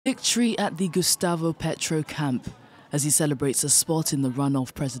Victory at the Gustavo Petro camp as he celebrates a spot in the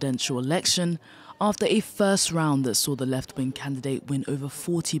runoff presidential election after a first round that saw the left-wing candidate win over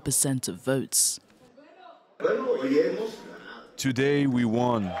 40% of votes. Today we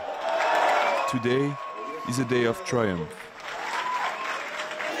won. Today is a day of triumph.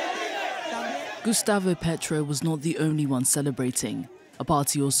 Gustavo Petro was not the only one celebrating. A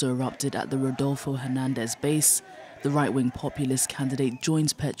party also erupted at the Rodolfo Hernandez base. The right-wing populist candidate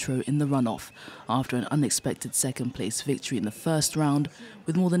joins Petro in the runoff after an unexpected second-place victory in the first round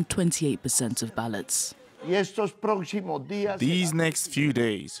with more than 28% of ballots. These next few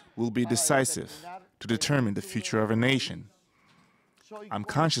days will be decisive to determine the future of a nation. I'm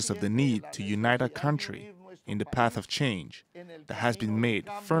conscious of the need to unite our country in the path of change that has been made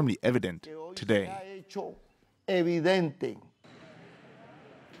firmly evident today.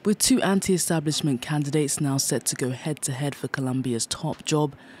 With two anti-establishment candidates now set to go head-to-head for Colombia's top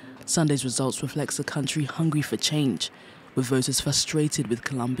job, Sunday's results reflects a country hungry for change, with voters frustrated with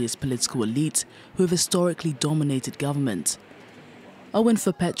Colombia's political elite who have historically dominated government. A win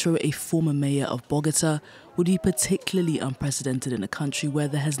for Petro, a former mayor of Bogota, would be particularly unprecedented in a country where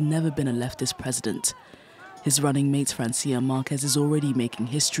there has never been a leftist president. His running mate Francia Marquez is already making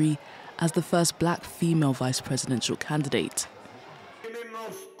history as the first black female vice presidential candidate.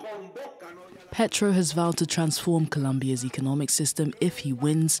 Petro has vowed to transform Colombia's economic system if he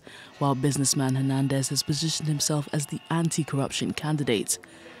wins, while businessman Hernandez has positioned himself as the anti-corruption candidate.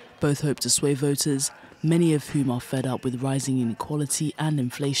 Both hope to sway voters, many of whom are fed up with rising inequality and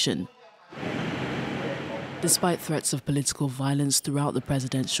inflation. Despite threats of political violence throughout the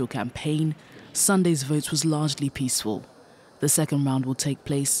presidential campaign, Sunday's vote was largely peaceful. The second round will take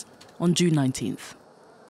place on June 19th.